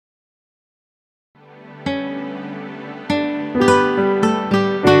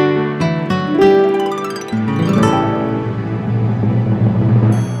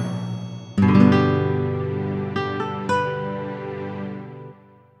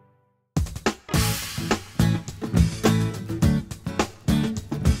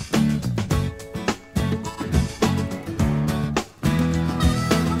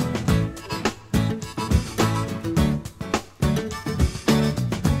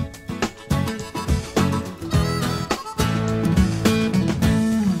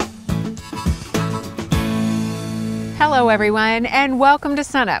everyone, and welcome to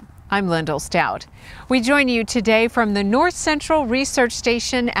SUNUP. I'm Lyndall Stout. We join you today from the North Central Research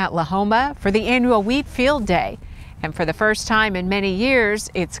Station at Lahoma for the annual Wheat Field Day. And for the first time in many years,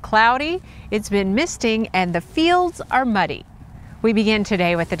 it's cloudy, it's been misting, and the fields are muddy. We begin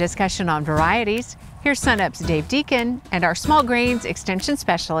today with a discussion on varieties. Here's SUNUP's Dave Deacon and our small grains extension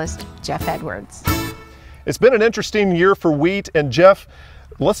specialist, Jeff Edwards. It's been an interesting year for wheat, and Jeff,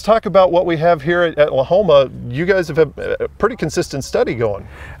 let's talk about what we have here at Lahoma. You guys have had a pretty consistent study going.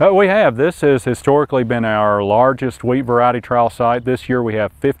 We have. This has historically been our largest wheat variety trial site. This year we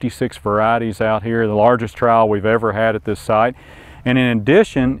have 56 varieties out here, the largest trial we've ever had at this site. And in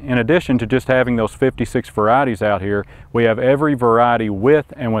addition to just having those 56 varieties out here, we have every variety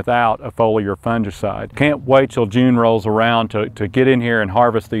with and without a foliar fungicide. Can't wait till June rolls around to get in here and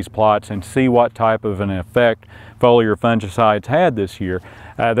harvest these plots and see what type of an effect foliar fungicides had this year.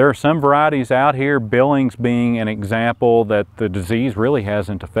 There are some varieties out here, Billings being an example, that the disease really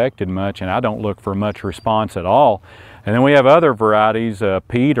hasn't affected much, and I don't look for much response at all. And then we have other varieties,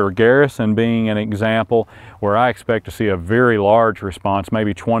 Pete or Garrison being an example, where I expect to see a very large response,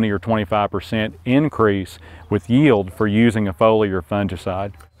 maybe 20 or 25% increase with yield for using a foliar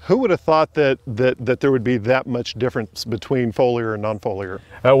fungicide. Who would have thought that there would be that much difference between foliar and non-foliar?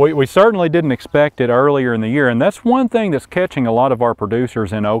 We certainly didn't expect it earlier in the year, and that's one thing that's catching a lot of our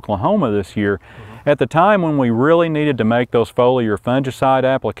producers in Oklahoma this year. At the time when we really needed to make those foliar fungicide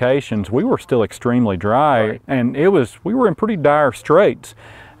applications, we were still extremely dry, right, and we were in pretty dire straits.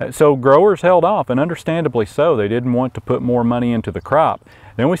 So growers held off, and understandably so. They didn't want to put more money into the crop.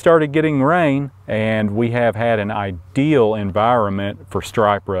 Then we started getting rain, and we have had an ideal environment for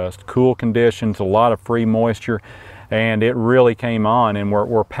stripe rust. Cool conditions, a lot of free moisture, and it really came on, and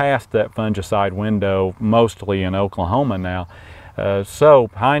we're past that fungicide window mostly in Oklahoma now. So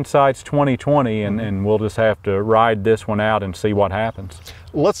hindsight's 20/20, and we'll just have to ride this one out and see what happens.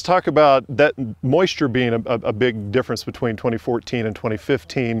 Let's talk about that moisture being a big difference between 2014 and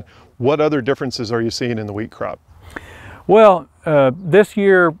 2015. What other differences are you seeing in the wheat crop? Well, this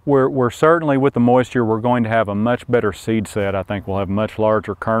year we're certainly, with the moisture, we're going to have a much better seed set. I think we'll have much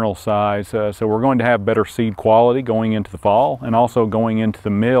larger kernel size, so we're going to have better seed quality going into the fall and also going into the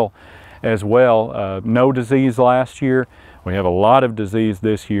mill as well. No disease last year. We have a lot of disease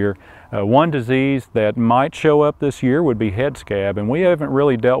this year. One disease that might show up this year would be head scab, and we haven't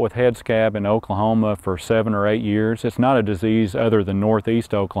really dealt with head scab in Oklahoma for 7 or 8 years. It's not a disease other than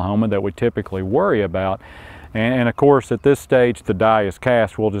northeast Oklahoma that we typically worry about. And of course, at this stage, the die is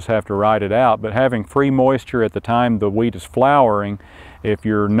cast. We'll just have to ride it out. But having free moisture at the time the wheat is flowering, if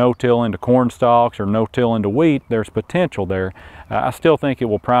you're no-till into corn stalks or no-till into wheat, there's potential there. I still think it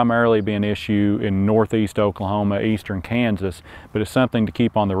will primarily be an issue in northeast Oklahoma, eastern Kansas, but it's something to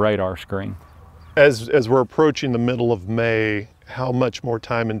keep on the radar screen. As we're approaching the middle of May, how much more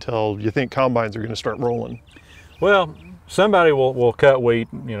time until you think combines are going to start rolling? Well, somebody will cut wheat,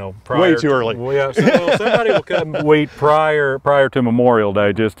 prior. Way too early. Somebody will cut wheat prior to Memorial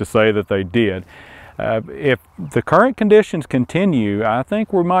Day, just to say that they did. If the current conditions continue, I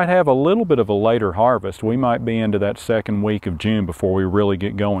think we might have a little bit of a later harvest. We might be into that second week of June before we really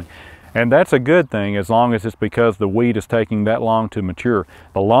get going. And that's a good thing, as long as it's because the wheat is taking that long to mature.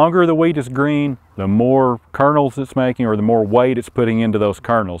 The longer the wheat is green, the more kernels it's making, or the more weight it's putting into those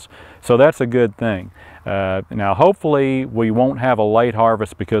kernels. So that's a good thing. Now hopefully we won't have a late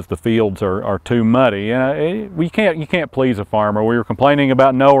harvest because the fields are too muddy. You can't please a farmer. We were complaining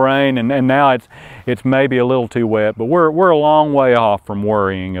about no rain, and now it's maybe a little too wet, but we're a long way off from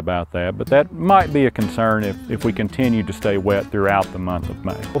worrying about that. But that might be a concern if we continue to stay wet throughout the month of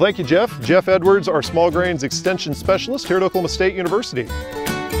May. Well, thank you, Jeff. Jeff Edwards, our small grains extension specialist here at Oklahoma State University.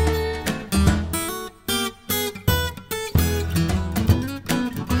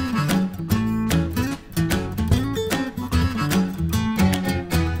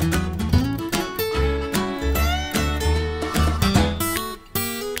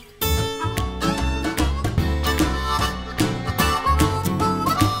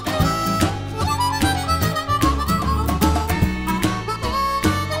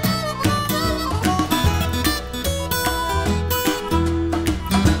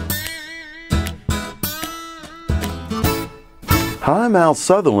 I'm Al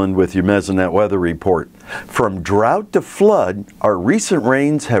Sutherland with your Mesonet weather report. From drought to flood, our recent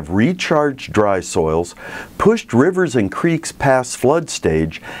rains have recharged dry soils, pushed rivers and creeks past flood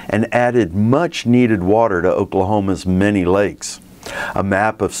stage, and added much needed water to Oklahoma's many lakes. A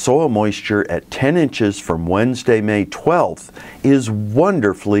map of soil moisture at 10 inches from Wednesday, May 12th is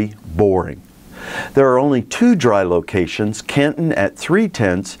wonderfully boring. There are only 2 dry locations, Canton at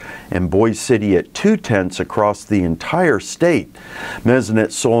 0.3 and Boise City at 0.2 across the entire state.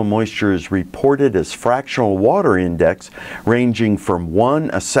 Mesonet soil moisture is reported as fractional water index ranging from 1,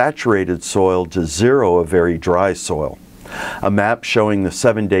 a saturated soil, to 0, a very dry soil. A map showing the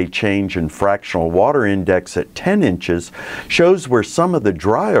 7-day change in fractional water index at 10 inches shows where some of the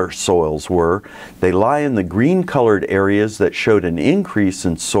drier soils were. They lie in the green-colored areas that showed an increase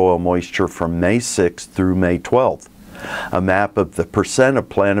in soil moisture from May 6th through May 12th. A map of the percent of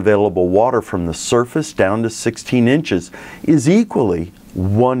plant available water from the surface down to 16 inches is equally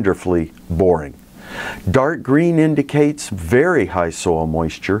wonderfully boring. Dark green indicates very high soil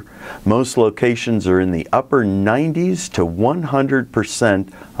moisture. Most locations are in the upper 90s to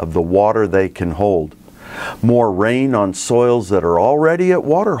 100% of the water they can hold. More rain on soils that are already at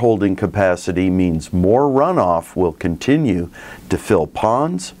water holding capacity means more runoff will continue to fill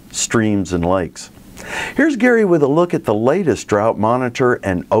ponds, streams, and lakes. Here's Gary with a look at the latest drought monitor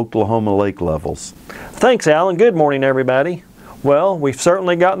and Oklahoma lake levels. Thanks, Alan. Good morning, everybody. Well, we've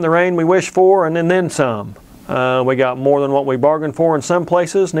certainly gotten the rain we wished for, and then some. We got more than what we bargained for in some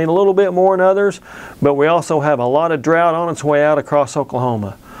places, need a little bit more in others, but we also have a lot of drought on its way out across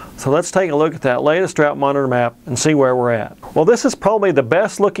Oklahoma. So let's take a look at that latest drought monitor map and see where we're at. Well, this is probably the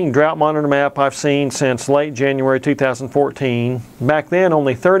best looking drought monitor map I've seen since late January 2014. Back then,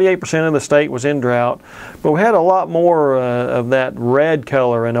 only 38% of the state was in drought, but we had a lot more of that red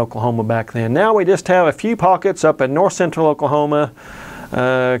color in Oklahoma back then. Now we just have a few pockets up in north central Oklahoma,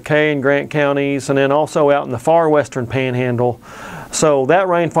 Kay and Grant counties, and then also out in the far western panhandle. So that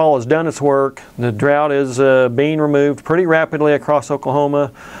rainfall has done its work. The drought is being removed pretty rapidly across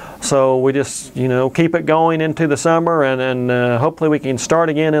Oklahoma. So we just, keep it going into the summer, and hopefully we can start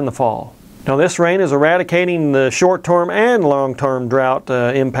again in the fall. Now this rain is eradicating the short-term and long-term drought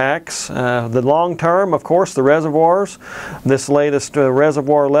impacts. The long-term, of course, the reservoirs. This latest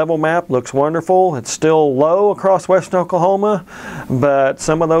reservoir level map looks wonderful. It's still low across western Oklahoma, but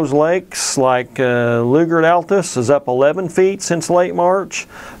some of those lakes, like Lugard Altus, is up 11 feet since late March.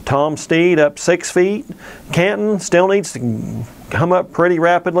 Tom Steed up 6 feet. Canton still needs to come up pretty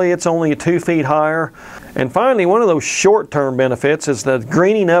rapidly. It's only 2 feet higher. And finally, one of those short-term benefits is the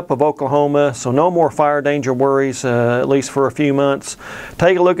greening up of Oklahoma, so no more fire danger worries, at least for a few months.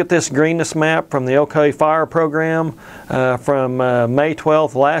 Take a look at this greenness map from the OK Fire Program from May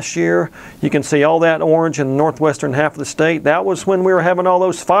 12th last year. You can see all that orange in the northwestern half of the state. That was when we were having all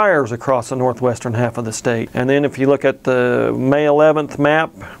those fires across the northwestern half of the state. And then if you look at the May 11th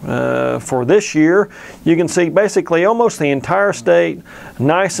map for this year, you can see basically almost the entire state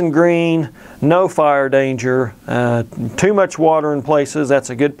nice and green, no fire danger, too much water in places. That's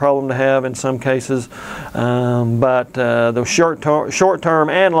a good problem to have in some cases, but the short-term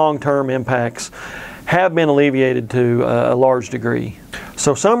and long-term impacts have been alleviated to a large degree.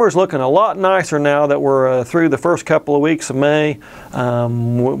 So summer's looking a lot nicer now that we're through the first couple of weeks of May.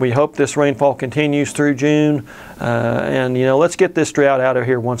 We hope this rainfall continues through June, and let's get this drought out of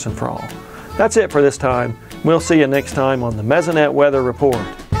here once and for all. That's it for this time. We'll see you next time on the Mesonet Weather Report.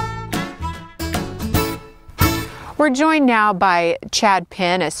 We're joined now by Chad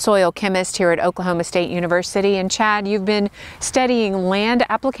Penn, a soil chemist here at Oklahoma State University. And Chad, you've been studying land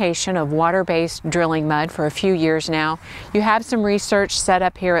application of water-based drilling mud for a few years now. You have some research set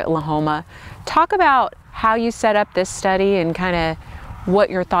up here at Lahoma. Talk about how you set up this study and kind of what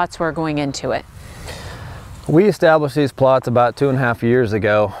your thoughts were going into it. We established these plots about 2.5 years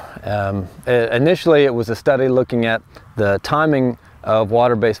ago. Initially, it was a study looking at the timing of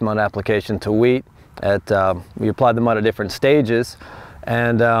water-based mud application to wheat. We applied the mud at different stages,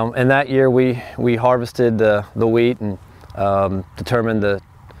 and in that year we harvested the wheat and determined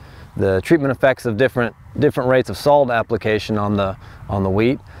the treatment effects of different rates of salt application on the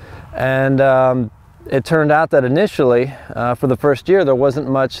wheat. And it turned out that initially, for the first year, there was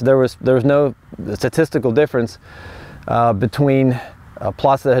no statistical difference between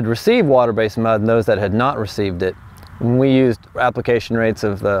plots that had received water-based mud and those that had not received it. When we used application rates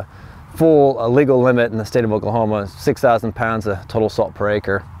of the full legal limit in the state of Oklahoma, 6,000 pounds of total salt per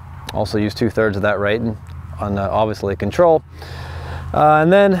acre. Also used 2/3 of that rate on obviously control.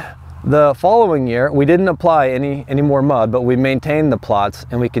 And then the following year, we didn't apply any more mud, but we maintained the plots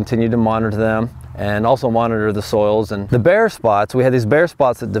and we continued to monitor them and also monitor the soils. And the bare spots, we had these bare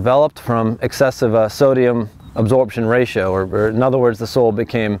spots that developed from excessive sodium absorption ratio, or in other words, the soil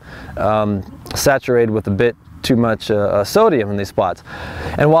became saturated with a bit too much sodium in these spots.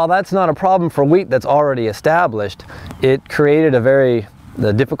 And while that's not a problem for wheat that's already established, it created a very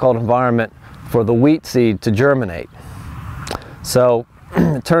difficult environment for the wheat seed to germinate. So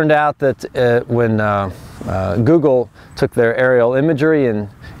it turned out that when Google took their aerial imagery in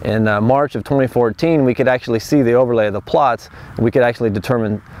March of 2014, we could actually see the overlay of the plots. We could actually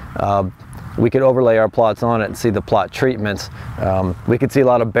determine, we could overlay our plots on it and see the plot treatments. We could see a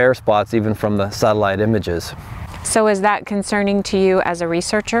lot of bare spots even from the satellite images. So is that concerning to you as a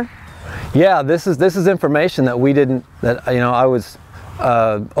researcher? Yeah, this is information that we didn't, that I was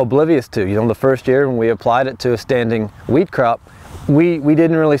oblivious to. The first year when we applied it to a standing wheat crop, we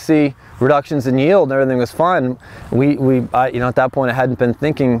didn't really see reductions in yield and everything was fine. At that point I hadn't been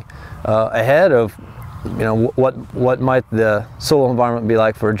thinking ahead of what might the soil environment be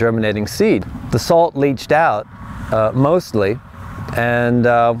like for a germinating seed. The salt leached out mostly, and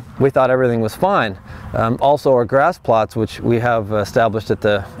we thought everything was fine. Also our grass plots, which we have established at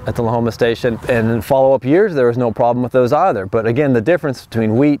the Lahoma station, and in follow-up years there was no problem with those either. But again, the difference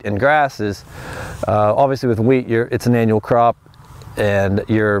between wheat and grass is obviously with wheat it's an annual crop and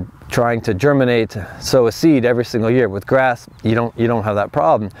you're trying to germinate, sow a seed every single year. With grass, you don't have that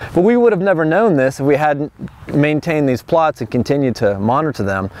problem. But we would have never known this if we hadn't maintained these plots and continued to monitor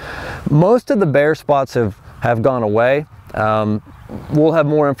them. Most of the bare spots have gone away. We'll have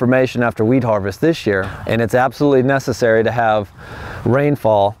more information after wheat harvest this year, and it's absolutely necessary to have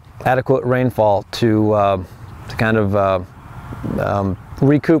rainfall, adequate rainfall to kind of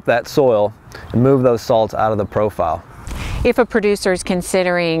recoup that soil and move those salts out of the profile. If a producer is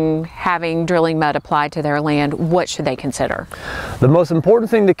considering having drilling mud applied to their land, what should they consider? The most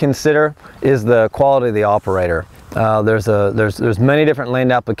important thing to consider is the quality of the operator. There's many different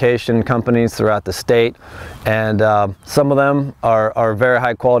land application companies throughout the state, and some of them are very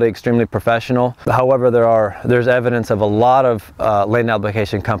high quality, extremely professional. However, there's evidence of a lot of land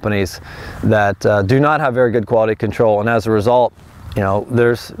application companies that do not have very good quality control, and as a result,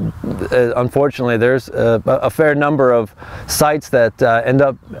 unfortunately there's a fair number of sites that end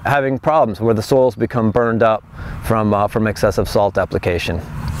up having problems where the soils become burned up from excessive salt application.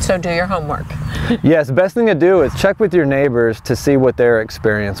 So do your homework. Yes, the best thing to do is check with your neighbors to see what their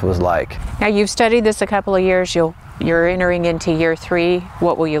experience was like. Now you've studied this a couple of years, you're entering into year 3.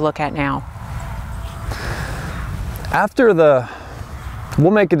 What will you look at now?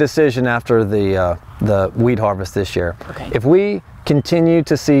 We'll make a decision after the wheat harvest this year. Okay. If we continue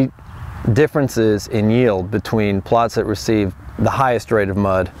to see differences in yield between plots that receive the highest rate of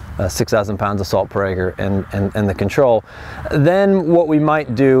mud, 6,000 pounds of salt per acre, and the control, then what we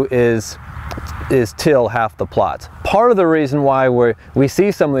might do is till half the plots. Part of the reason why we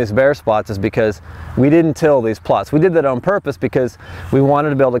see some of these bare spots is because we didn't till these plots. We did that on purpose because we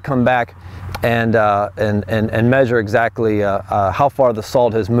wanted to be able to come back and measure exactly how far the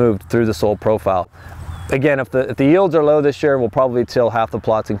salt has moved through the soil profile. Again, if the yields are low this year, we'll probably till half the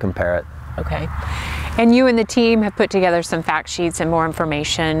plots and compare it. Okay. And you and the team have put together some fact sheets and more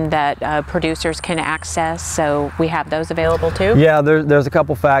information that producers can access, so we have those available too? Yeah, there's a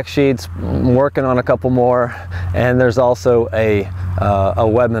couple fact sheets, I'm working on a couple more, and there's also a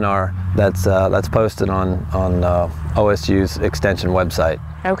webinar that's posted on OSU's extension website.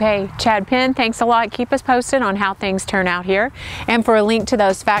 Okay, Chad Penn, thanks a lot. Keep us posted on how things turn out here. And for a link to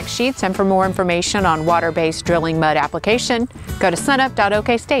those fact sheets and for more information on water-based drilling mud application, go to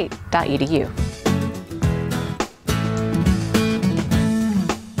sunup.okstate.edu.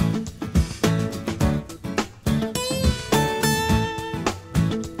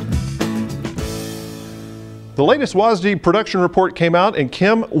 The latest WASDE production report came out, and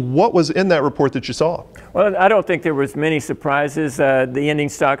Kim, what was in that report that you saw? Well, I don't think there was many surprises. The ending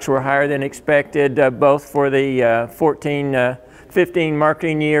stocks were higher than expected, both for the 14-15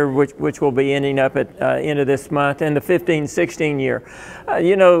 marketing year, which will be ending up at end of this month, and the 15-16 year.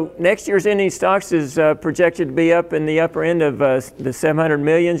 Next year's ending stocks is projected to be up in the upper end of the 700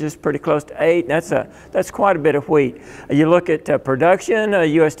 million, just pretty close to 8. That's quite a bit of wheat. You look at production.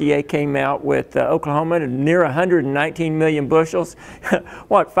 USDA came out with Oklahoma near 119 million bushels.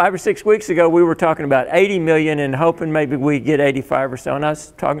 What, 5 or 6 weeks ago we were talking about 80 million and hoping maybe we get 85 or so. And I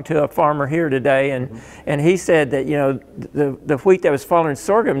was talking to a farmer here today, and he said that the wheat that was following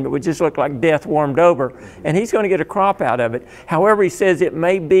sorghum would just look like death warmed over, and he's going to get a crop out of it. However, he says it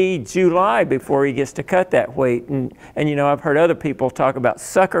may be July before he gets to cut that wheat, and I've heard other people talk about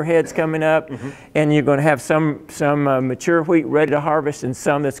sucker heads coming up, and you're going to have some mature wheat ready to harvest and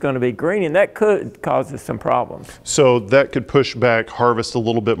some that's going to be green, and that could cause us some problems. So that could push back harvest a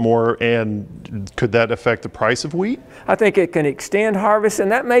little bit more, and could that affect the price of wheat? I think it can extend harvest,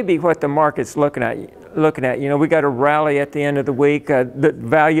 and that may be what the market's looking at. looking at. You know, we got a rally at the end of the week. The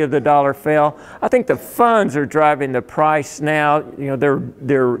value of the dollar fell. I think the funds are driving the price now. You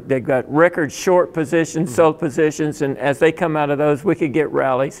know, they've got record short positions, sold positions, and as they come out of those, we could get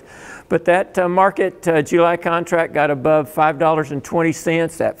rallies. But that market July contract got above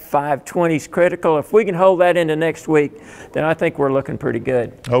 $5.20. That 5.20 is critical. If we can hold that into next week, then I think we're looking pretty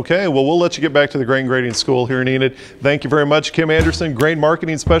good. Okay, well, we'll let you get back to the grain grading school here in Enid. Thank you very much, Kim Anderson, grain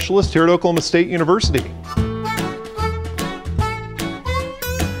marketing specialist here at Oklahoma State University.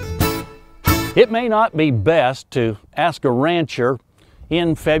 It may not be best to ask a rancher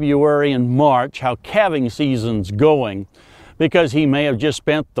in February and March how calving season's going, because he may have just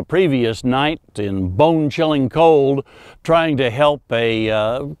spent the previous night in bone-chilling cold trying to help a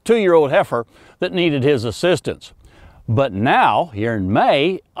 2-year-old heifer that needed his assistance. But now, here in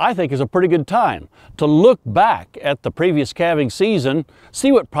May, I think is a pretty good time to look back at the previous calving season,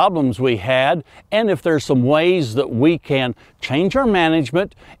 see what problems we had, and if there's some ways that we can change our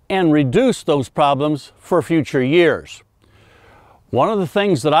management and reduce those problems for future years. One of the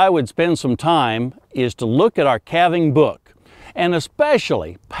things that I would spend some time is to look at our calving book, and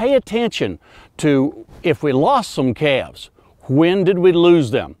especially pay attention to if we lost some calves. When did we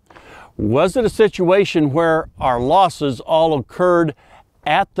lose them? Was it a situation where our losses all occurred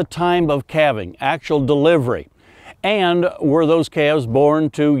at the time of calving, actual delivery? And were those calves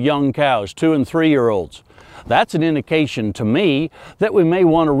born to young cows, 2- and 3-year-olds? That's an indication to me that we may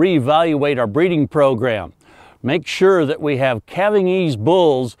want to reevaluate our breeding program. Make sure that we have calving ease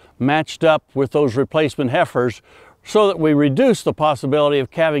bulls matched up with those replacement heifers so that we reduce the possibility of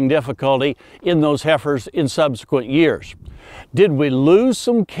calving difficulty in those heifers in subsequent years. Did we lose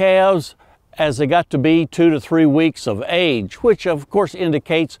some calves as they got to be 2 to 3 weeks of age, which of course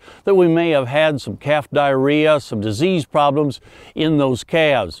indicates that we may have had some calf diarrhea, some disease problems in those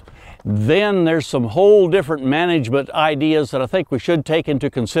calves? Then there's some whole different management ideas that I think we should take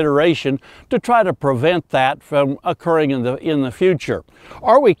into consideration to try to prevent that from occurring in the future.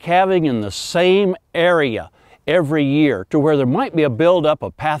 Are we calving in the same area every year to where there might be a buildup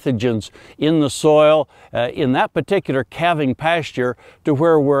of pathogens in the soil in that particular calving pasture to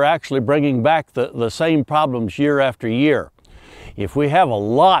where we're actually bringing back the same problems year after year? If we have a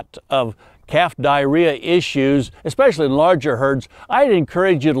lot of calf diarrhea issues, especially in larger herds, I'd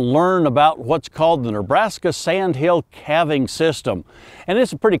encourage you to learn about what's called the Nebraska Sandhill calving system. And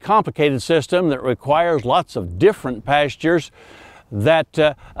it's a pretty complicated system that requires lots of different pastures.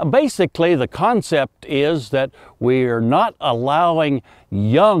 That basically the concept is that we're not allowing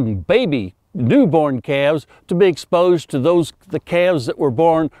young baby newborn calves to be exposed to the calves that were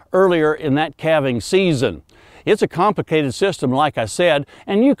born earlier in that calving season. It's a complicated system, like I said,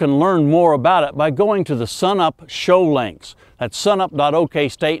 and you can learn more about it by going to the SUNUP show links. That's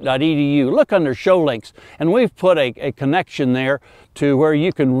sunup.okstate.edu. Look under show links, and we've put a connection there to where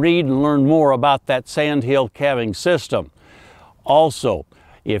you can read and learn more about that Sandhill calving system. Also,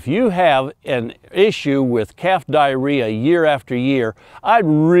 if you have an issue with calf diarrhea year after year, I'd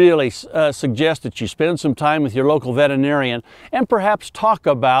really suggest that you spend some time with your local veterinarian and perhaps talk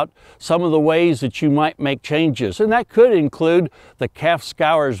about some of the ways that you might make changes. And that could include the calf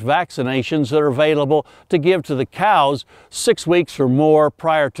scours vaccinations that are available to give to the cows 6 weeks or more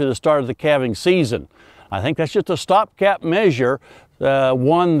prior to the start of the calving season. I think that's just a stopgap measure,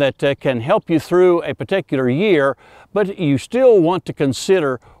 one that can help you through a particular year, but you still want to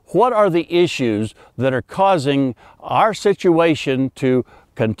consider what are the issues that are causing our situation to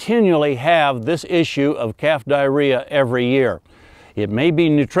continually have this issue of calf diarrhea every year. It may be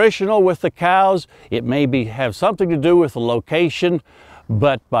nutritional with the cows, it may have something to do with the location,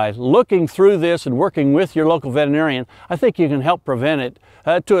 but by looking through this and working with your local veterinarian, I think you can help prevent it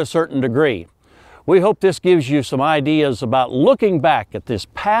to a certain degree. We hope this gives you some ideas about looking back at this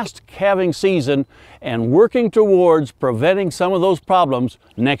past calving season and working towards preventing some of those problems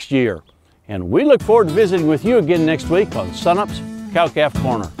next year. And we look forward to visiting with you again next week on SUNUP's Cow-Calf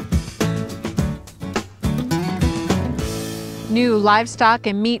Corner. New livestock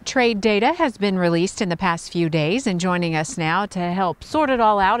and meat trade data has been released in the past few days, and joining us now to help sort it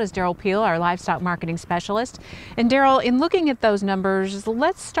all out is Daryl Peel, our livestock marketing specialist. And Daryl, in looking at those numbers,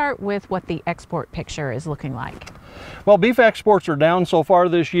 let's start with what the export picture is looking like. Well, beef exports are down so far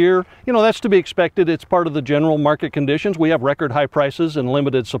this year. You know, that's to be expected. It's part of the general market conditions. We have record high prices and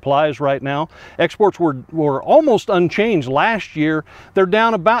limited supplies right now. Exports were almost unchanged last year. They're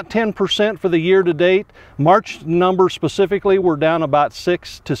down about 10% for the year to date. March numbers specifically were down about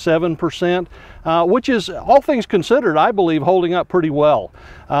 6 to 7%, which is, all things considered, I believe, holding up pretty well.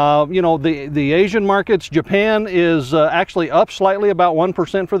 You know, the Asian markets, Japan is actually up slightly, about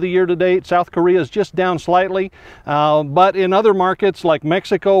 1% for the year to date. South Korea is just down slightly. But in other markets like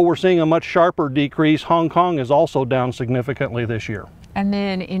Mexico, we're seeing a much sharper decrease. Hong Kong is also down significantly this year. And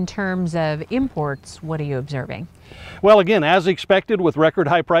then in terms of imports, what are you observing? Well, again, as expected, with record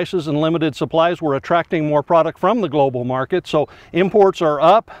high prices and limited supplies, we're attracting more product from the global market. So imports are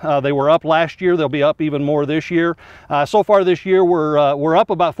up. They were up last year. They'll be up even more this year. So far this year, we're up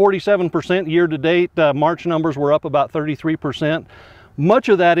about 47% year to date. March numbers were up about 33%. Much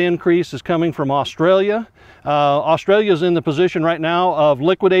of that increase is coming from Australia. Australia is in the position right now of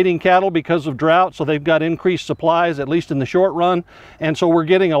liquidating cattle because of drought, so they've got increased supplies, at least in the short run, and so we're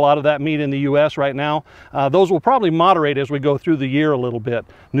getting a lot of that meat in the U.S. right now. Those will probably moderate as we go through the year a little bit.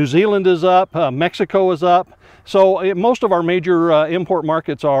 New Zealand is up, Mexico is up, so most of our major import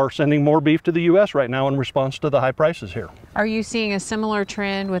markets are sending more beef to the U.S. right now in response to the high prices here. Are you seeing a similar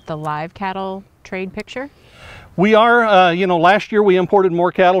trend with the live cattle trade picture? We are, you know, last year we imported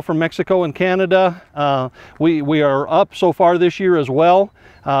more cattle from Mexico and Canada. We are up so far this year as well.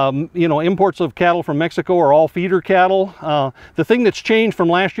 You know, imports of cattle from Mexico are all feeder cattle. The thing that's changed from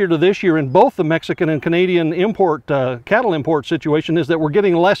last year to this year in both the Mexican and Canadian cattle import situation is that we're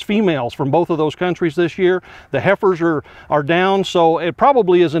getting less females from both of those countries this year. The heifers are down, so it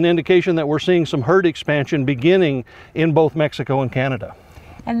probably is an indication that we're seeing some herd expansion beginning in both Mexico and Canada.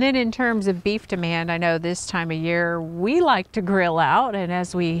 And then in terms of beef demand, I know this time of year we like to grill out, and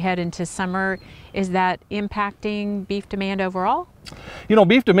as we head into summer, is that impacting beef demand overall? You know,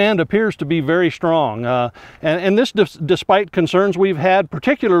 beef demand appears to be very strong, and this despite concerns we've had,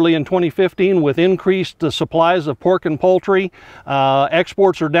 particularly in 2015 with increased supplies of pork and poultry.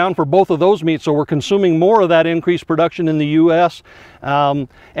 Exports are down for both of those meats, so we're consuming more of that increased production in the U.S. And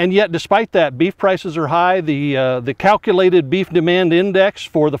yet, despite that, beef prices are high. The calculated beef demand index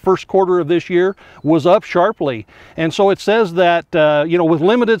for the first quarter of this year was up sharply, and so it says that you know, with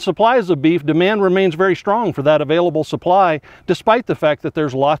limited supplies of beef, demand remains very strong for that available supply, despite the fact that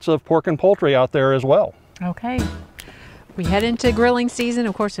there's lots of pork and poultry out there as well. Okay. We head into grilling season.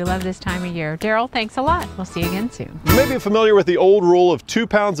 Of course, we love this time of year. Daryl, thanks a lot. We'll see you again soon. You may be familiar with the old rule of 2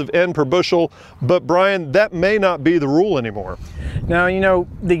 pounds of N per bushel, but Brian, that may not be the rule anymore. Now, you know,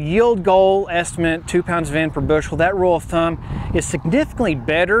 the yield goal estimate, 2 pounds of N per bushel, that rule of thumb is significantly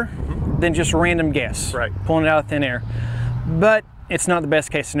better than just a random guess, right, pulling it out of thin air. But it's not the best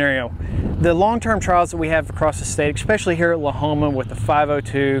case scenario. The long-term trials that we have across the state, especially here at Lahoma with the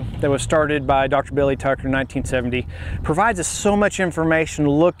 502 that was started by Dr. Billy Tucker in 1970, provides us so much information to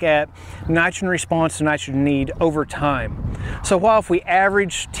look at nitrogen response and nitrogen need over time. So while if we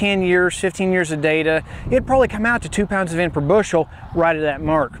average 10 years, 15 years of data, it'd probably come out to 2 pounds of N per bushel right at that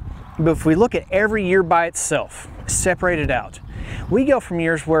mark. But if we look at every year by itself, separate it out, we go from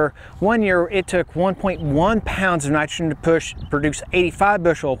years where 1 year it took 1.1 pounds of nitrogen to produce 85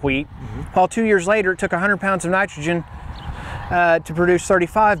 bushel of wheat, while 2 years later it took 100 pounds of nitrogen to produce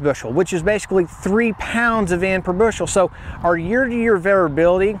 35 bushel, which is basically 3 pounds of N per bushel. So our year-to-year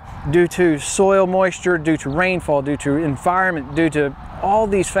variability, due to soil moisture, due to rainfall, due to environment, due to all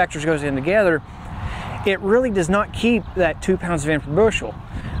these factors goes in together, it really does not keep that 2 pounds of N per bushel.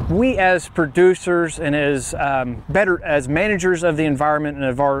 We as producers and as as managers of the environment and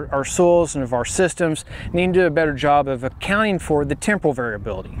of our soils and of our systems need to do a better job of accounting for the temporal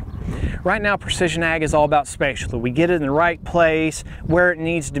variability. Right now, precision ag is all about spatial. We get it in the right place where it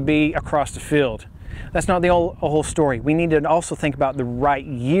needs to be across the field. That's not the whole story. We need to also think about the right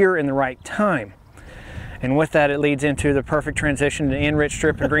year and the right time. And with that, it leads into the perfect transition to Enrich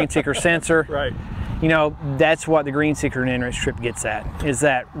Strip and Green Seeker sensor. Right. You know, that's what the Green Seeker and Enrich Strip gets at, is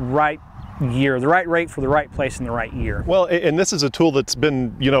that right year, the right rate for the right place in the right year. Well, and this is a tool that's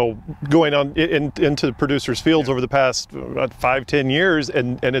been, you know, going on into producers' fields over the past 5-10 years,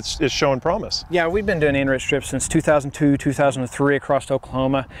 and it's showing promise. Yeah, we've been doing Enrich Strips since 2002, 2003 across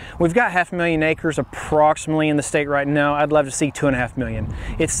Oklahoma. We've got 500,000 acres approximately in the state right now. I'd love to see 2.5 million.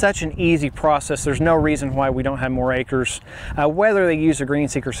 It's such an easy process. There's no reason why we don't have more acres. Whether they use a Green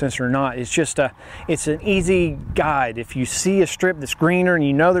Seeker sensor or not, it's just it's an easy guide. If you see a strip that's greener and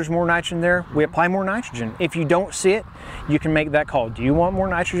you know there's more nitrogen there, we apply more nitrogen. If you don't see it, you can make that call. Do you want more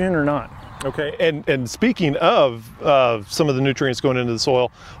nitrogen or not? Okay, and speaking of some of the nutrients going into the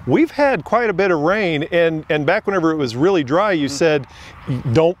soil, we've had quite a bit of rain, and back whenever it was really dry, you said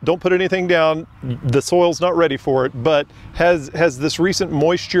don't put anything down, the soil's not ready for it, but has this recent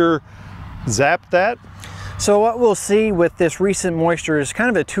moisture zapped that? So what we'll see with this recent moisture is kind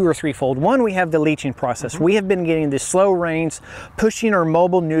of a 2 or 3-fold. One, we have the leaching process. We have been getting the slow rains pushing our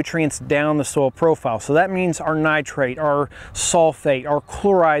mobile nutrients down the soil profile. So that means our nitrate, our sulfate, our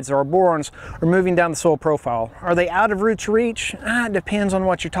chlorides, our borons are moving down the soil profile. Are they out of reach? It depends on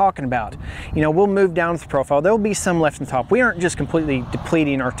what you're talking about. You know, we'll move down the profile. There'll be some left in the top. We aren't just completely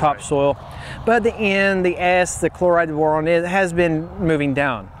depleting our topsoil, but the N, the S, the chloride, the boron, it has been moving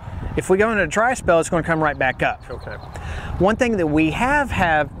down. If we go into a dry spell, it's going to come right back up. Okay. One thing that we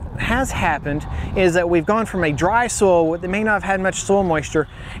has happened is that we've gone from a dry soil that may not have had much soil moisture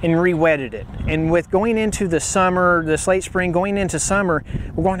and re-wetted it. And with going into the summer, this late spring, going into summer,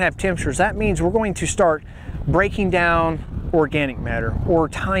 we're going to have temperatures. That means we're going to start breaking down organic matter or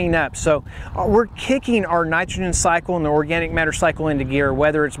tying up. So we're kicking our nitrogen cycle and the organic matter cycle into gear,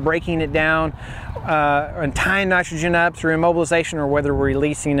 whether it's breaking it down and tying nitrogen up through immobilization or whether we're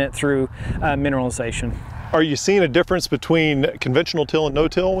releasing it through mineralization. Are you seeing a difference between conventional till and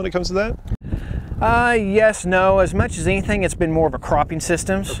no-till when it comes to that? Yes, no. As much as anything, it's been more of a cropping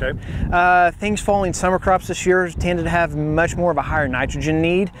systems. Okay. Things falling summer crops this year tended to have much more of a higher nitrogen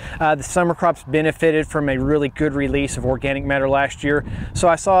need. The summer crops benefited from a really good release of organic matter last year. So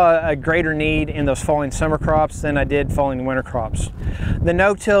I saw a greater need in those falling summer crops than I did falling winter crops. The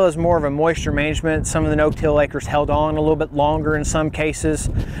no-till is more of a moisture management. Some of the no-till acres held on a little bit longer in some cases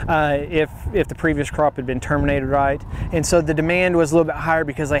if the previous crop had been terminated right. And so the demand was a little bit higher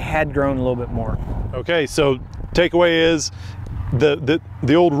because they had grown a little bit more. Okay, so takeaway is the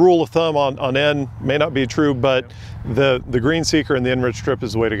old rule of thumb on N may not be true, but the green seeker and the enriched strip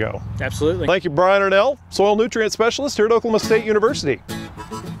is the way to go. Absolutely. Thank you, Brian Arnell, soil nutrient specialist here at Oklahoma State University.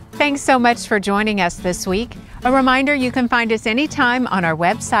 Thanks so much for joining us this week. A reminder, you can find us anytime on our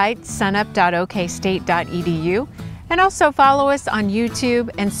website, sunup.okstate.edu, and also follow us on YouTube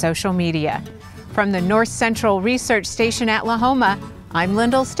and social media. From the North Central Research Station at Lahoma, I'm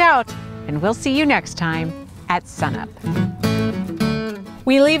Lyndall Stout, and we'll see you next time at SUNUP.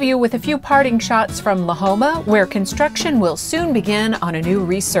 We leave you with a few parting shots from Lahoma, where construction will soon begin on a new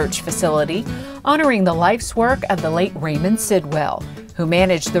research facility, honoring the life's work of the late Raymond Sidwell, who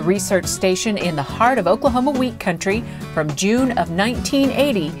managed the research station in the heart of Oklahoma wheat country from June of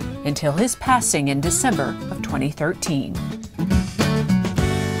 1980 until his passing in December of 2013.